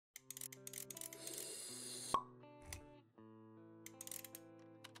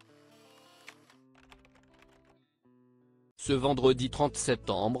Ce vendredi 30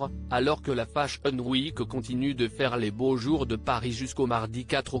 septembre, alors que la Fashion Week continue de faire les beaux jours de Paris jusqu'au mardi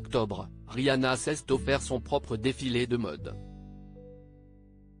 4 octobre, Rihanna s'est offert son propre défilé de mode.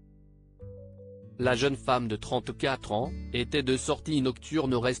 La jeune femme de 34 ans, était de sortie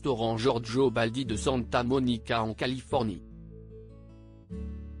nocturne au restaurant Giorgio Baldi de Santa Monica en Californie.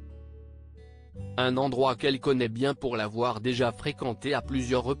 Un endroit qu'elle connaît bien pour l'avoir déjà fréquenté à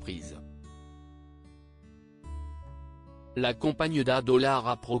plusieurs reprises. La compagne d'A$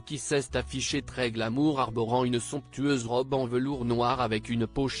 Pro qui s'est affichée très glamour arborant une somptueuse robe en velours noir avec une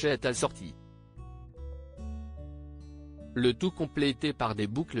pochette assortie. Le tout complété par des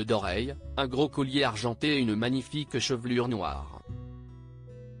boucles d'oreilles, un gros collier argenté et une magnifique chevelure noire.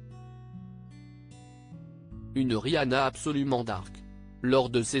 Une Rihanna absolument dark. Lors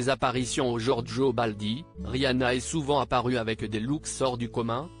de ses apparitions au Giorgio Baldi, Rihanna est souvent apparue avec des looks hors du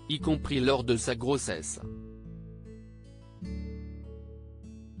commun, y compris lors de sa grossesse.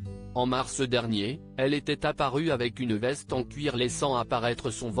 En mars dernier, elle était apparue avec une veste en cuir laissant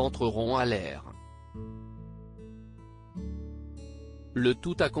apparaître son ventre rond à l'air. Le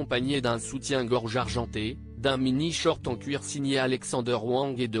tout accompagné d'un soutien-gorge argenté, d'un mini-short en cuir signé Alexander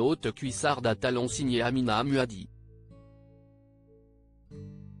Wang et de hautes cuissardes à talons signé Amina Muaddi.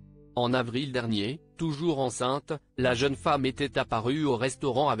 En avril dernier, toujours enceinte, la jeune femme était apparue au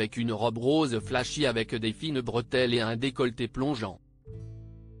restaurant avec une robe rose flashy avec des fines bretelles et un décolleté plongeant.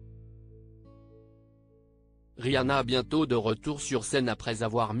 Rihanna bientôt de retour sur scène après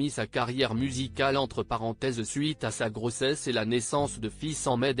avoir mis sa carrière musicale entre parenthèses suite à sa grossesse et la naissance de fils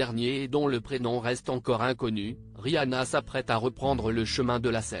en mai dernier et dont le prénom reste encore inconnu, Rihanna s'apprête à reprendre le chemin de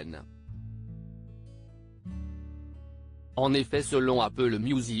la scène. En effet, selon Apple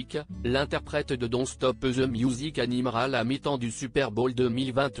Music, l'interprète de Don't Stop the Music animera la mi-temps du Super Bowl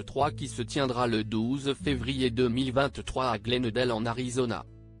 2023 qui se tiendra le 12 février 2023 à Glendale en Arizona.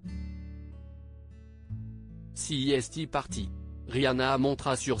 CEST party. Rihanna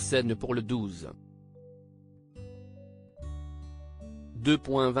montera sur scène pour le 12.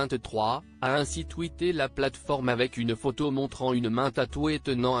 2.23, a ainsi tweeté la plateforme avec une photo montrant une main tatouée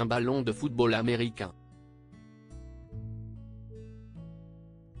tenant un ballon de football américain.